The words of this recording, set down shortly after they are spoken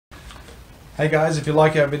Hey guys, if you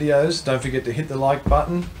like our videos, don't forget to hit the like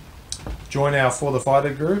button, join our For the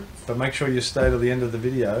Fighter group, but make sure you stay to the end of the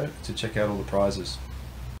video to check out all the prizes.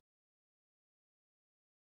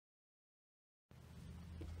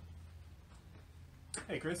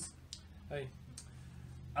 Hey Chris. Hey.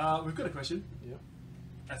 We've got a question. Yeah.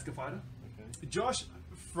 Ask a fighter. Okay. Josh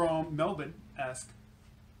from Melbourne asks,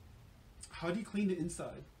 how do you clean the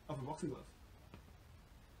inside of a boxing glove?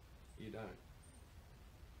 You don't.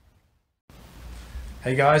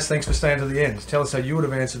 Hey guys, thanks for staying to the end. Tell us how you would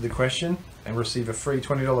have answered the question and receive a free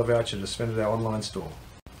 $20 voucher to spend at our online store.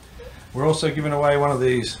 We're also giving away one of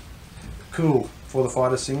these cool For the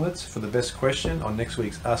Fighter singlets for the best question on next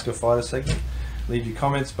week's Ask a Fighter segment. Leave your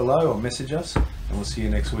comments below or message us, and we'll see you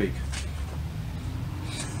next week.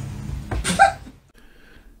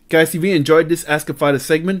 Guys, if you enjoyed this Ask a Fighter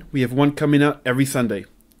segment, we have one coming out every Sunday.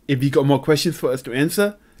 If you got more questions for us to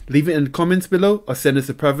answer, leave it in the comments below or send us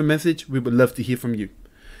a private message. We would love to hear from you.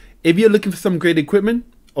 If you're looking for some great equipment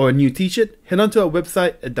or a new t-shirt, head on to our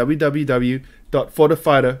website at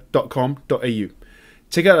www.forthefighter.com.au.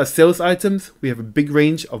 Check out our sales items. We have a big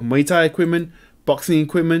range of Muay Thai equipment, boxing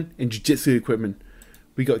equipment, and jiu-jitsu equipment.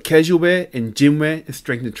 We got casual wear and gym wear and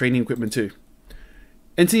strength and training equipment too.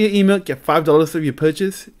 Enter your email, get $5 of your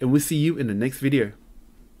purchase, and we'll see you in the next video.